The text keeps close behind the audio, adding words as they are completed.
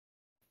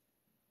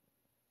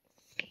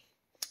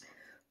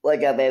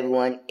What's up,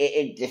 everyone?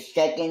 It is the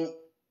 2nd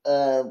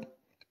of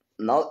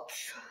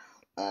March,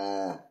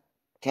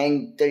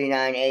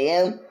 10:39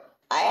 a.m.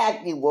 I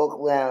actually woke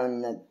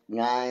around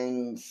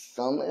 9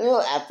 some, a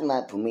little after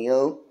my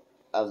premiere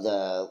of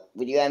the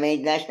video I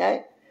made last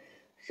night.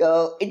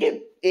 So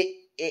it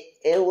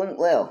went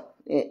well.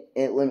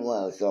 It went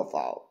well so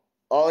far.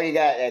 Already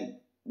got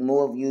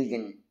more views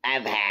than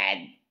I've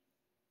had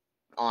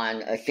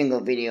on a single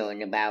video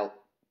in about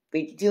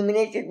 52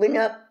 minutes. It's been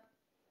up.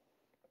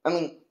 I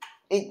mean,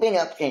 it's been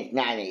up since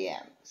 9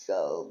 a.m.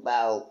 So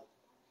about,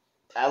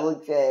 I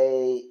would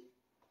say,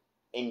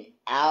 an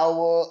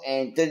hour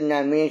and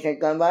 39 minutes has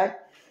gone by.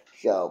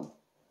 So,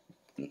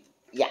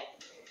 yeah.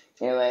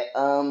 Anyway,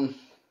 I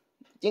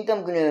think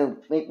I'm gonna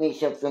make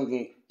myself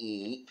something to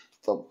eat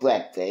for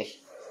breakfast.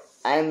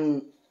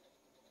 I'm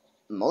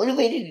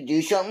motivated to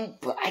do something,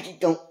 but I just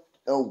don't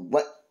know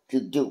what to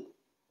do.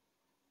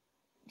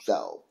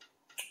 So,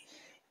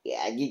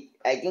 yeah,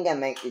 I think I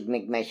might just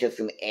make myself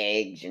some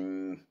eggs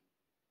and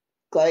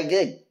call it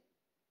good.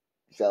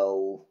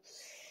 So,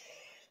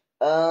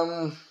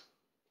 oh,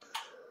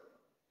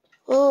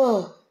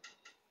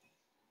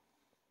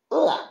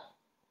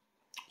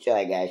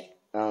 sorry guys,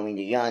 I don't mean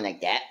to yawn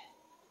like that.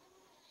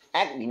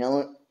 Actually, you know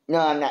what? No,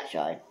 I'm not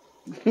sorry.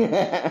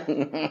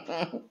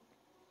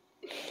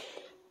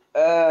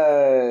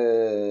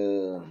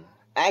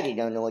 I just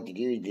don't know what to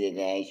do today,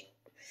 guys.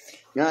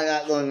 Not a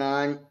lot going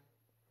on.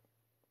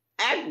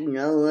 Actually, you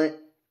know what?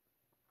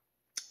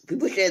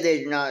 People say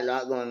there's not a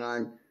lot going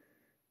on.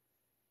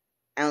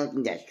 I don't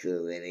think that's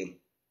true, really.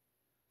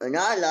 But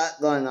not a lot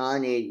going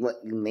on is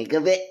what you make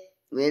of it,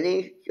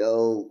 really.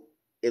 So,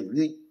 if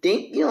you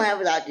think you don't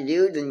have a lot to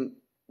do, then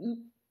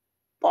you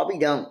probably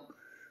don't.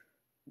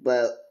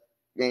 But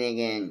then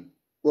again,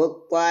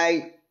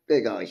 work-wise,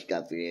 there's always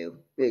stuff to do.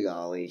 There's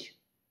always.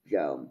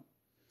 So,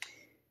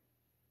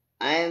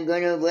 I'm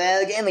gonna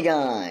browse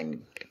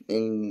Amazon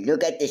and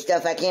look at the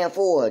stuff I can't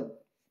afford.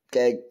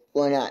 Cause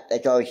why not?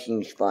 That always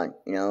seems fun,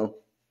 you know?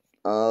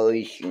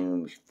 Always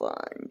seems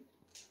fun.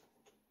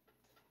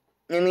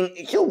 I mean,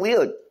 it's so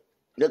weird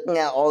looking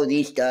at all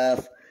these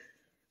stuff,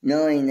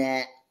 knowing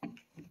that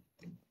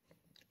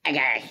I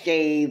gotta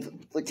save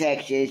for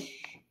Texas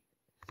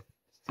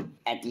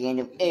at the end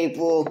of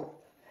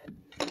April,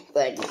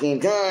 but at the same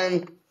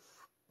time,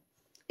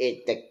 I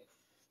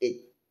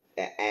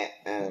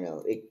don't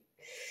know,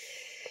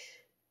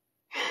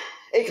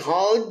 it's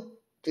hard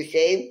to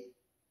save,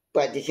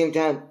 but at the same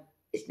time,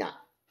 it's not.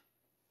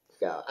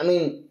 So, I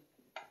mean,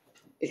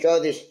 it's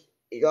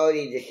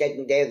already the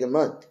second day of the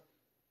month,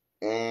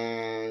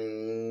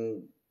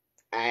 and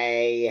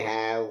I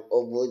have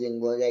more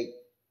than what I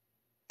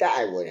thought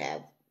I would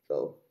have.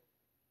 So,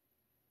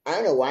 I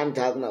don't know why I'm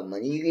talking about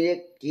money,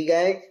 you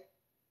guys.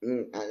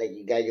 Not like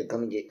you guys are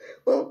coming to,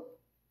 well,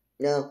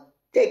 no,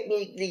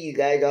 technically you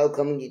guys are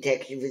coming to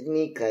Texas with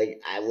me, because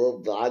I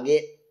will vlog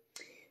it.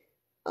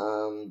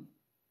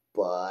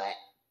 But,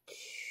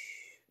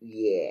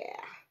 yeah.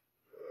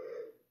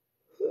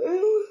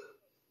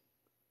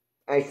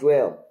 I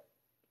swear,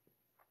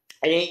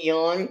 I didn't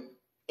yawn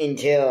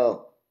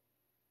until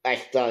I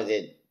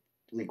started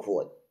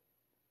record.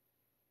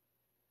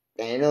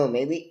 I don't know,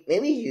 maybe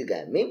you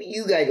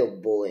guys are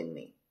boring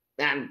me.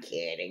 I'm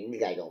kidding, you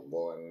guys don't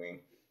bore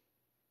me.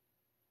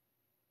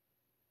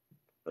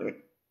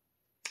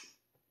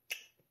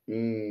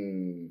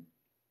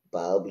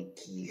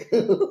 Barbecue.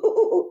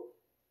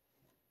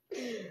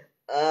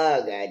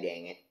 Oh, god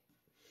dang it.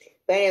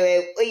 But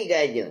anyway, what you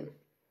guys doing?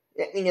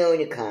 Let me know in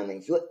the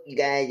comments what you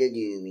guys are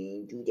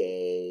doing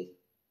today.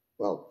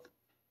 Well,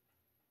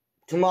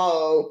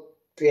 tomorrow,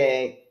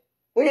 today,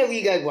 whenever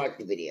you guys watch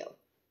the video.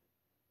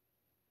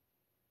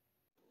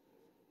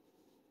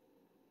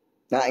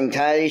 Not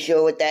entirely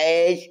sure what that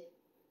is,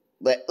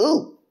 but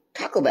ooh,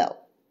 Taco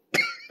Bell.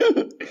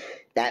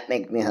 That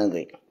makes me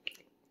hungry.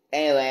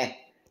 Anyway,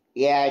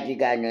 yeah, I just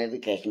got a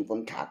notification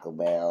from Taco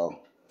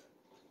Bell.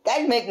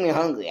 That makes me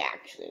hungry,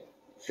 actually.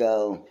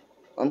 So,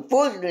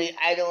 unfortunately,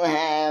 I don't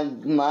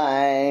have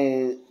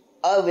my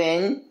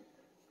oven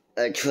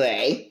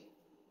tray.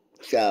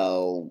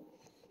 So,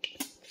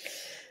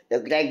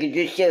 looks like it's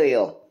just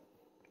cereal.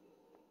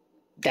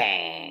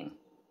 Dang.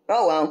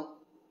 Oh well.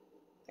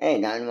 Hey,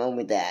 nothing wrong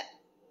with that.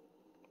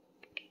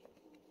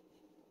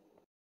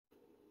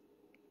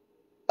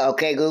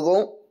 Okay,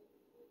 Google.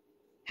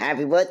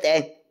 Happy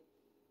birthday.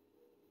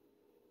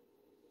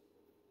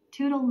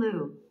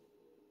 Toodaloo.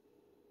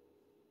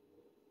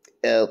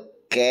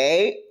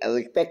 Okay, I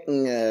was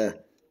expecting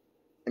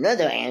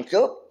another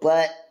answer,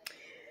 but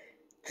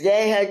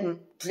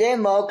today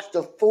marks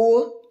the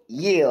 4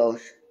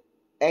 years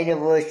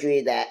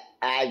anniversary that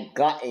I've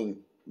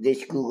gotten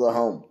this Google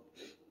Home.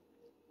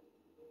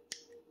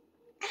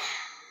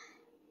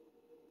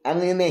 I'm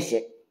gonna miss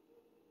it.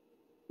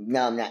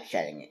 No, I'm not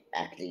shutting it.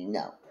 Actually,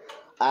 no.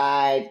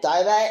 I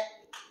thought about it,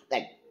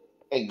 like,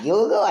 a year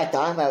ago, I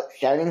thought about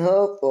shutting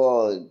her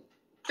for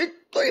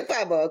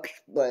 $35,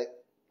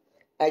 but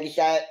I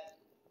decided,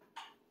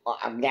 well,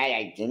 I'm glad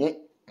I didn't.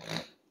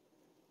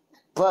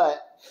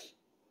 But,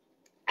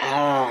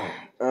 oh,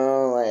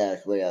 whatever.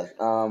 What else?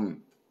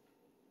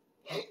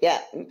 Yeah.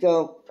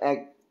 So,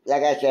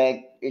 like I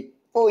said, it's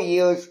 4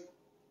 years.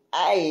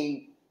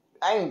 I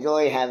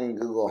enjoy having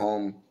Google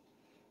Home.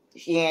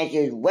 She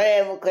answers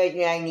whatever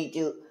question I need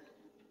to.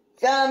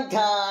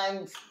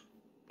 Sometimes,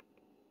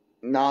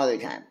 not all the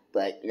time,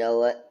 but you know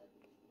what?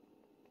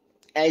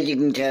 As you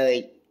can tell,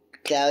 it's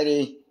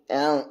cloudy. I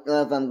don't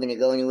know if I'm gonna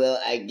go anywhere.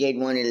 I did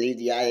want to leave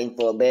the island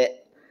for a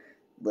bit,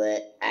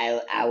 but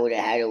I would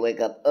have had to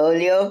wake up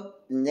earlier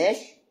than this.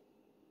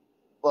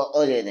 Well,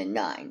 earlier than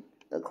 9,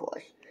 of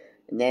course.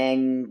 And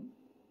then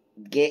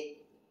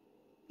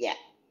yeah.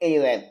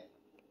 Anyway,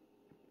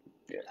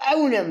 I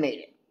wouldn't have made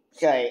it.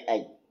 Sorry,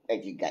 I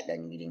just got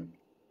done eating.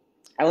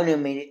 I wouldn't have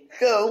made it.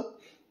 So,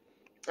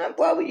 I'm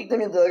probably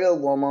gonna go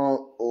to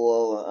Walmart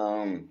or,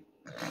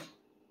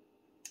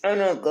 I don't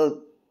know,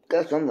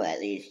 go somewhere at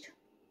least.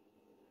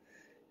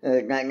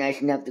 It's not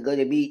nice enough to go to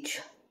the beach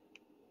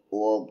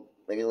or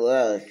anywhere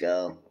else,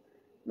 so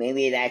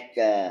maybe that's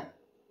a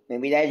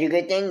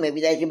good thing, maybe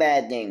that's a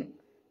bad thing.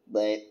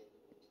 But,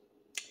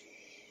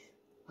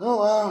 oh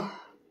well.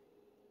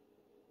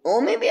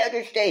 Or maybe I'll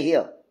just stay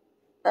here.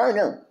 I don't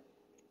know.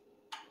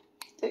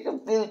 There's a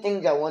few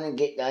things I want to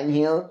get done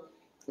here.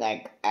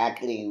 Like,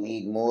 actually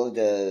read more of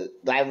the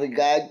driver's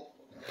guide.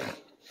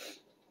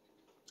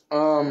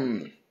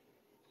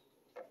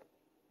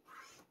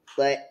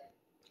 But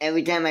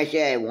every time I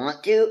say I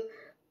want to,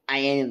 I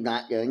end up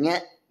not doing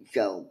it.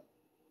 So,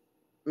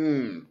 I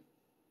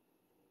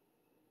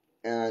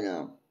don't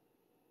know.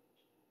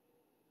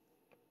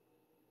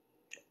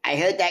 I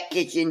heard that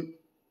kitchen.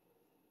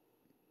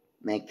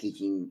 My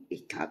kitchen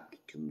is talking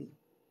to me.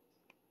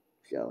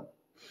 So,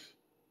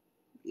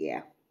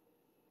 yeah.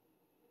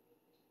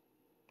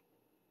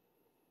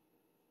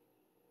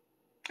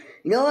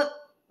 You know what?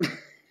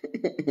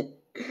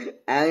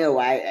 I don't know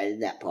why I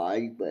added that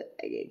pause, but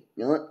I did.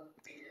 You know what?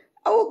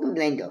 I'll open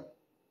Blender.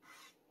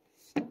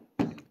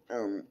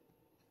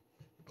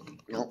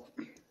 Nope.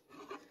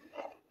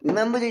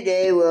 Remember the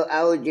day where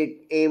I was just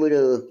able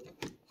to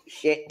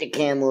set the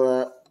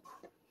camera up,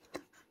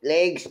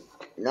 legs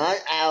not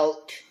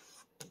out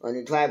on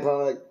the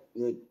tripod,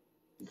 you're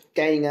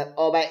standing up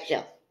all by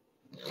itself.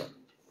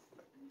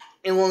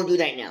 It won't do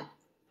that now.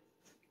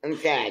 I'm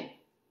sad,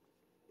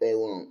 but it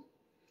won't.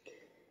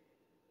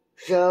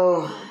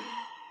 So,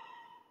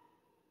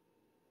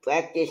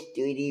 practice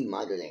 3D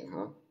modeling,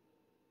 huh?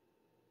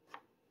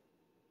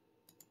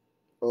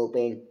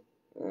 Open.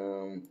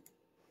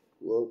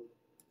 Whoa.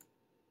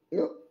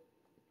 No.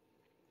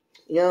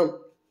 You know,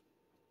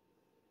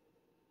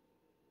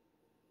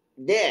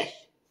 this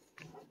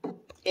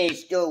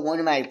is still one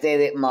of my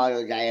favorite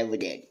models I ever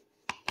did.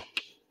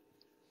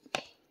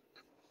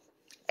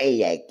 I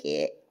like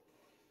it.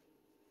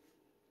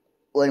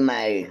 One of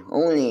my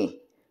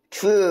only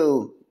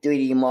true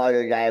 3D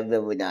models I've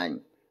ever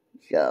done.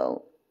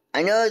 So,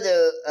 I know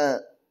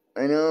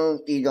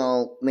these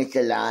are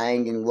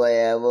misaligned and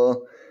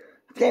whatever.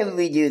 I'll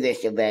redo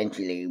this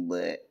eventually,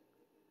 but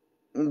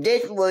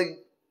don't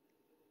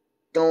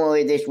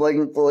worry, this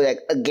wasn't for like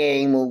a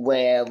game or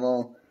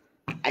whatever.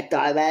 I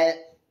thought about it,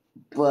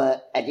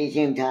 but at the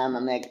same time,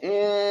 I'm like,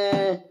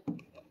 There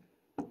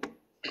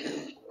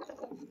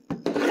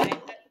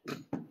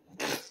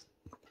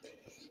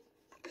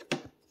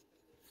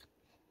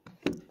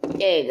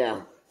you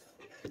go.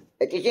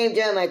 At the same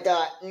time, I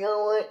thought, you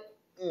know what?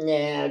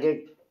 Nah,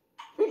 there's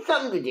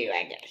something to do,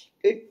 I guess.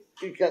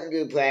 There's something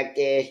to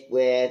practice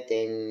with,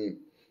 and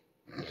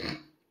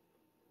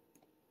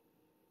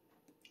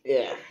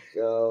yeah,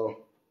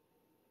 so,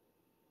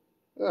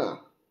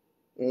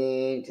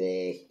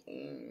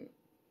 interesting.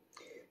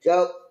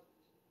 So,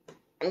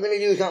 I'm gonna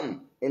do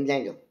something in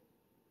Blender.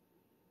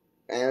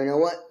 I don't know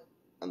what,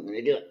 I'm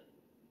gonna do it.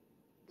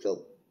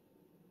 So,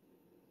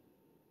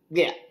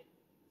 yeah.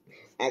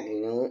 Actually,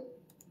 you know what?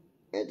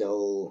 That's a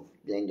whole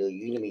Blender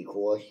Udemy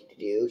course to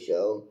do,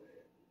 so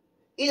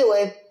either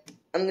way,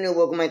 I'm gonna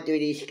work on my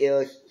 3D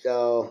skills,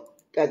 so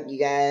talk to you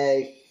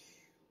guys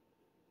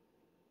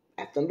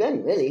after I'm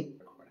done, really.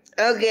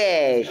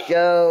 Okay,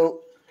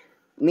 so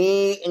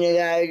me and the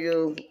guys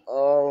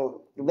are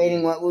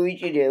debating what we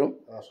should do.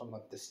 Also, I'm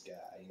not this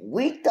guy.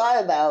 We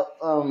thought about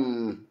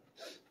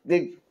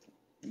the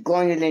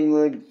going to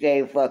Linwood,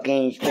 say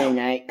fucking spend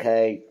the night,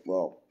 cause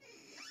well,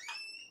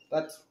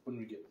 that's when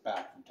we get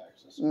back from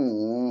Texas.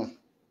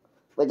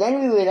 But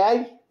then we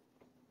realized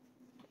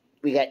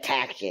we got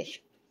taxes.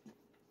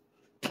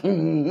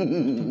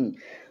 Okay,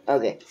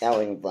 that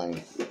wasn't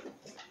funny.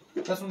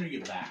 That's when we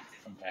get back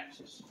from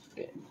Texas.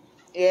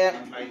 Yeah.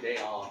 On my day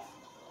off.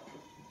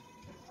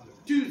 On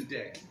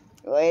Tuesday.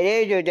 Well, it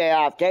is your day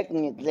off,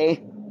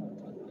 technically.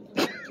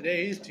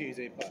 Today is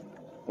Tuesday, but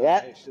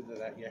Yep. I should have done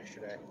that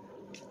yesterday.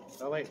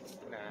 Oh, wait.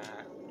 Nah.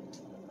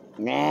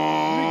 Nah.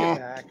 When we get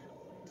back.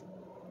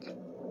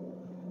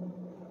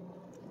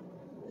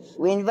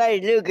 We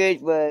invited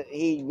Lucas, but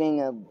he's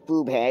being a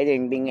boob head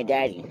and being a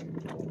daddy.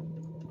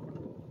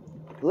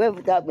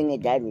 Whoever thought being a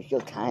dad was so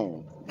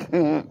tiring?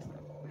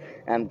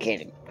 I'm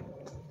kidding.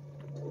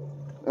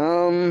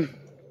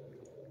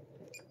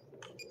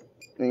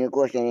 And of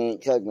course, I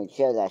didn't charge my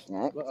chair last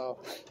night. Uh-oh.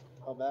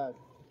 How bad?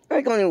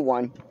 There's only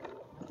one.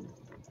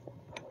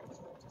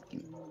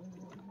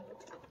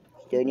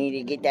 Still need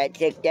to get that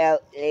checked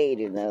out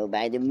later, though,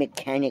 by the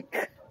mechanic.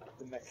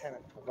 The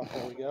mechanic.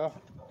 There we go.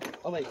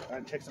 Oh, wait.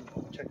 Check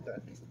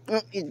that.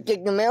 Oh, you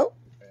check the mail?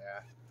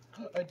 Yeah.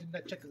 I did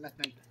not check it last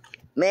night.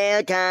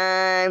 Mail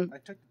time! I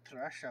took the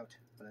trash out,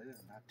 but I did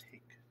not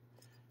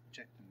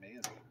check the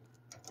mail.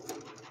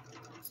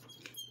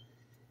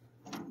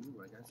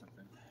 Ooh, I got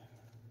something.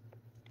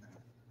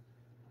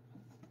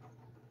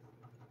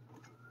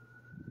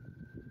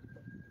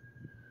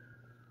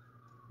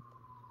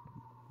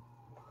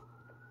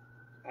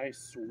 I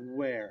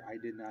swear I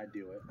did not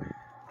do it.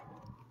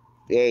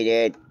 Yeah, you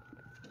did.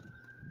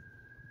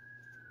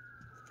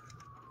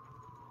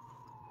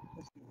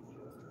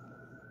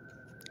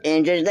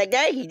 And just like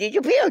that, he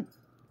disappeared.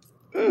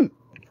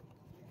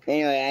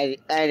 Anyway,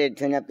 I had to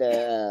turn up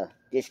the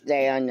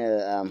display on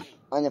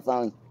the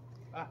phone.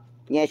 Ah.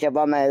 Yes, I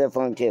bought my other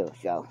phone too,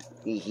 so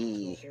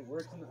It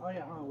works in the, oh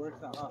yeah, it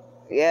works now, huh?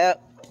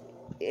 Yep.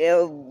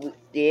 The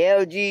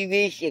LG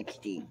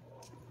V60.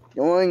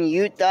 The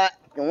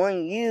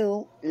one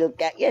you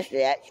looked at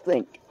yesterday at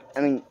Sprint. I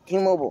mean,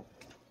 T-Mobile.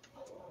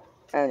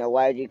 I don't know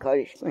why they call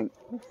it Sprint.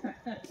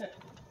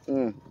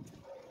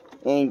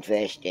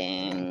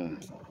 Interesting.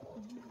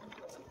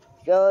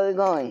 So where are we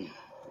going?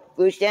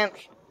 Food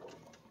stamps?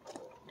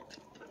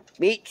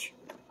 Beach?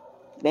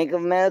 Bank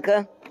of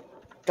America?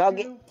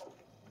 Target?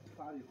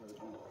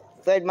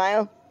 Fred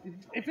Mile?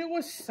 If it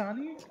was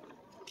sunny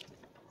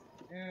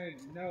and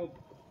no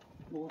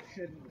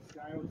bullshit in the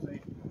sky, I would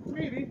say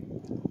maybe.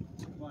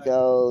 But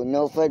So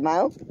no Fred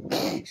Mile?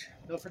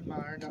 no Fred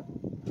Meyer, no.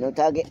 No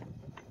Target?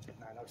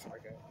 Nah, no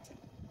Target.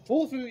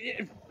 Whole Food.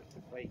 Yeah.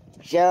 Wait.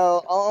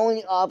 So our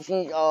only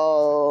options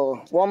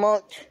are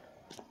Walmart,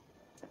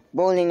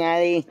 bowling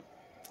alley,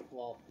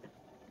 Well,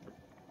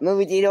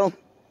 movie theater.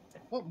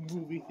 what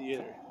movie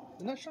theater?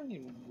 They're not showing any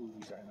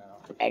movies right now.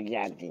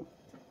 Exactly.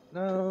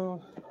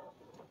 No.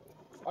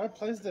 Our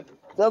place that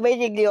So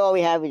basically, all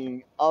we have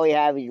is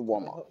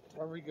Walmart.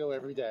 where we go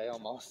every day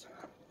almost.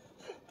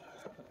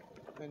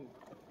 And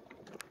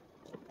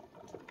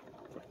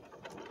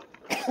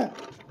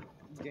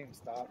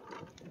GameStop,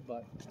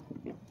 but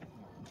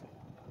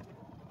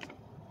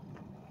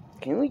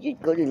Can we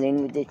just go to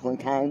Lynn with this one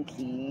time,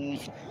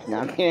 please? No,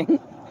 I'm kidding.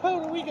 how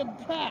do we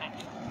get back?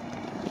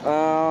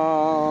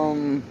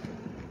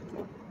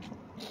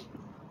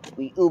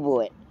 We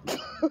Uber it.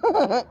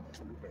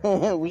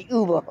 We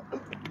Uber.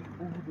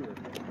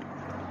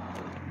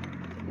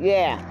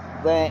 Yeah,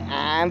 but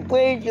I'm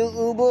pretty sure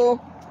Uber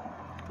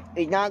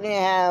is not gonna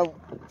have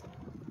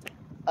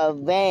a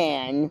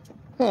van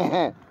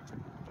that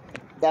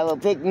will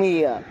pick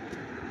me up.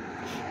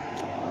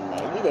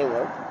 Maybe they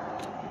will.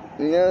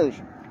 Who knows?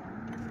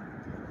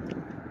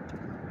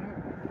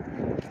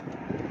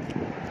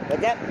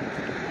 What's that?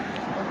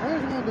 I've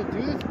always wanted to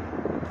do this,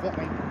 but I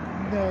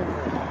never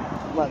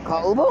have. What,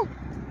 call Uber?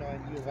 No,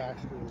 and you've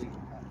actually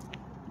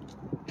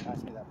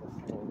asked me that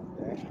before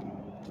today.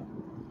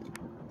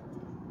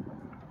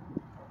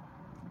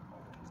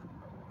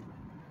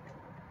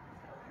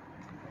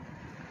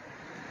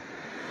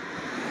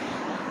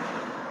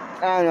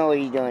 I don't know what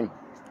he's doing.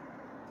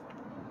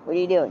 What are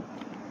you doing?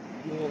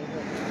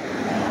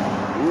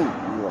 Ooh,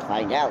 you will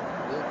find out.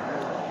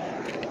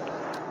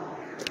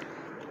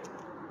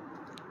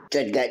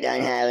 Just got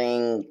done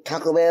having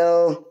Taco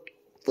Bell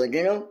for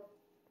dinner.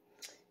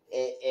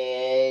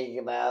 It is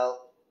about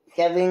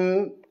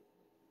 7,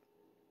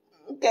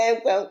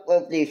 okay, well,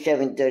 roughly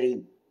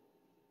 7:30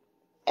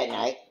 at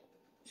night.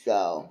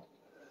 So,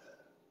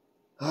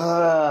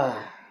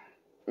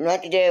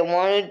 not the day I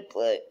wanted,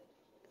 but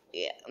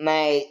yeah,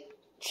 my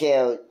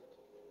chair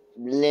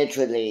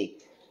literally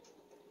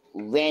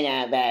ran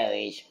out of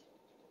batteries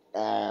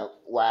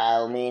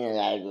while me and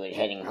Elijah was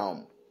heading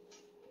home.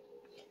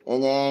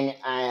 And then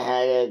I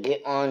had to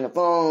get on the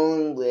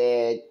phone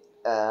with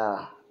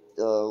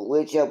the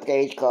wheelchair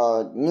place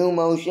called New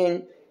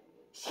Motion,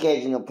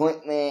 schedule an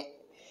appointment.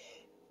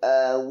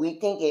 We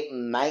think it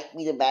might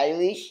be the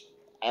batteries.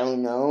 I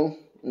don't know.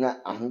 I'm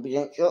not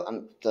 100% sure.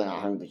 I'm still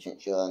not 100%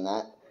 sure on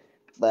that.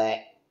 But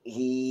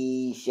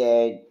he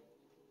said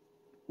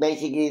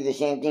basically the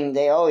same thing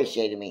they always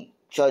say to me.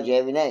 Charge it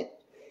every night.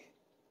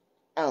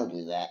 I don't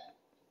do that.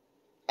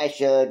 I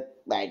should,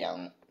 but I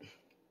don't.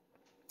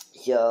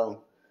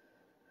 So,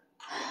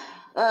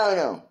 I don't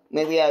know.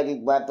 Maybe I'll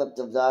just wrap up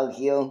the vlog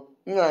here.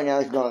 Nothing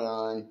else going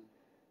on.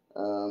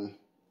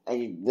 I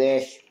just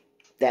wish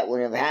that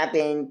wouldn't have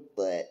happened,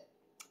 but,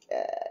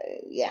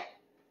 yeah.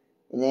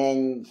 And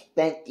then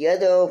spent the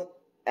other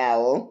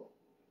hour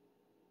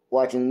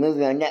watching a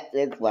movie on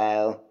Netflix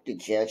while the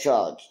chair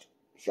charged.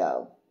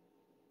 So,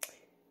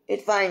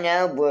 it's fine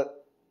now,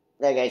 but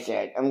like I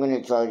said, I'm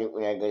going to charge it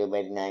when I go to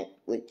bed tonight,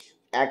 which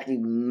actually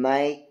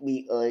might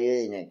be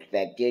earlier than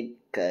expected,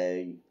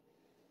 because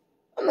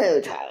I'm a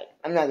little tired.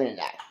 I'm not going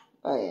to lie.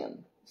 I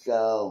am.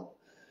 So,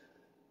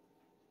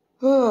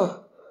 I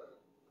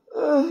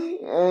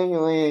don't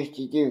know what else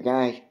to do,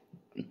 guys.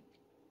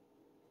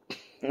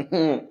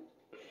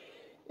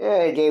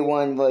 Day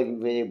one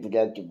wasn't really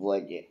productive,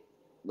 was it?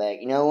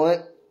 But you know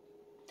what?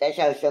 That's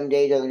how some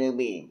days are gonna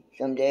be.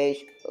 Some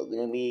days are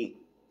gonna be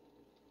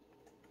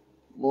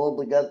more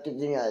productive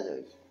than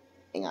others.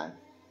 Hang on.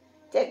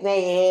 Text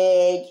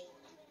message.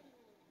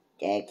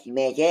 Text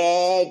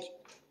message.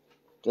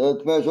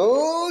 Text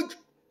message.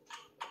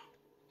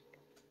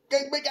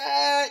 Text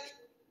message.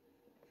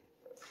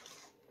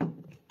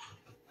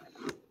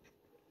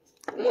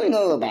 I'm running a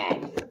little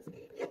bad.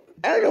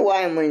 I don't know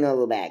why I'm running a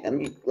little bad.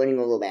 I'm just running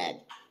a little bad.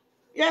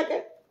 Yeah,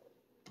 okay.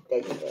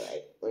 That's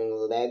alright. Running a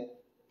little bad.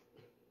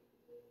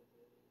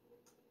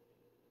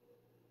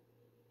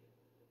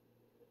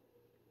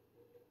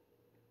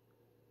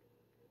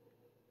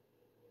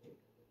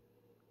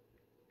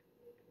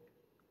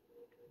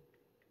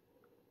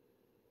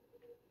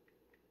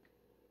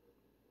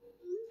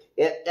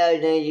 Yep, that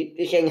was Nancy.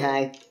 Just saying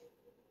hi.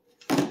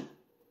 I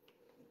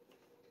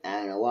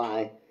don't know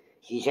why.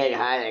 She said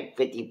hi like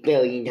 50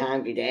 billion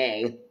times a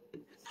day.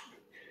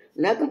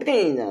 I'm not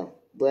complaining though,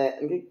 but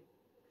I'm just,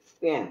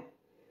 yeah.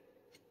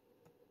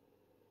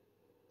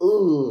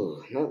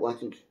 Ooh, I might watch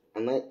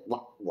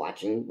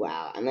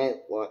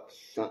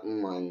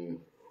something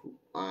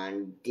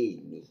on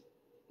Disney.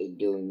 I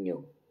don't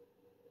know.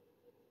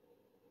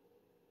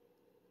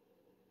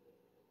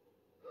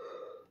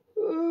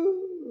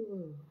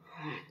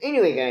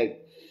 Anyway, guys,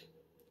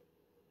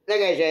 like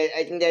I said,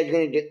 I think that's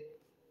gonna do.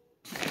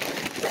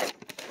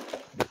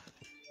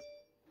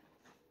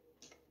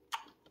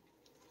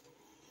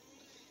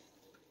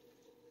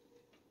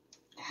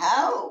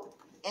 How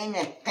in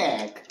the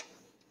heck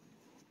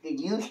did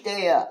you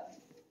stay up?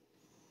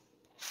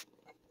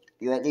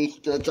 You at least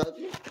still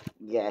talking?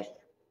 Yes.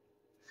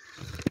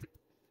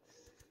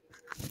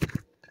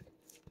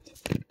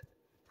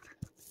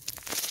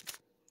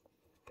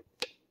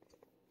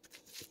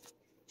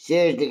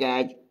 Seriously,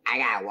 guys, I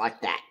gotta watch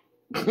that.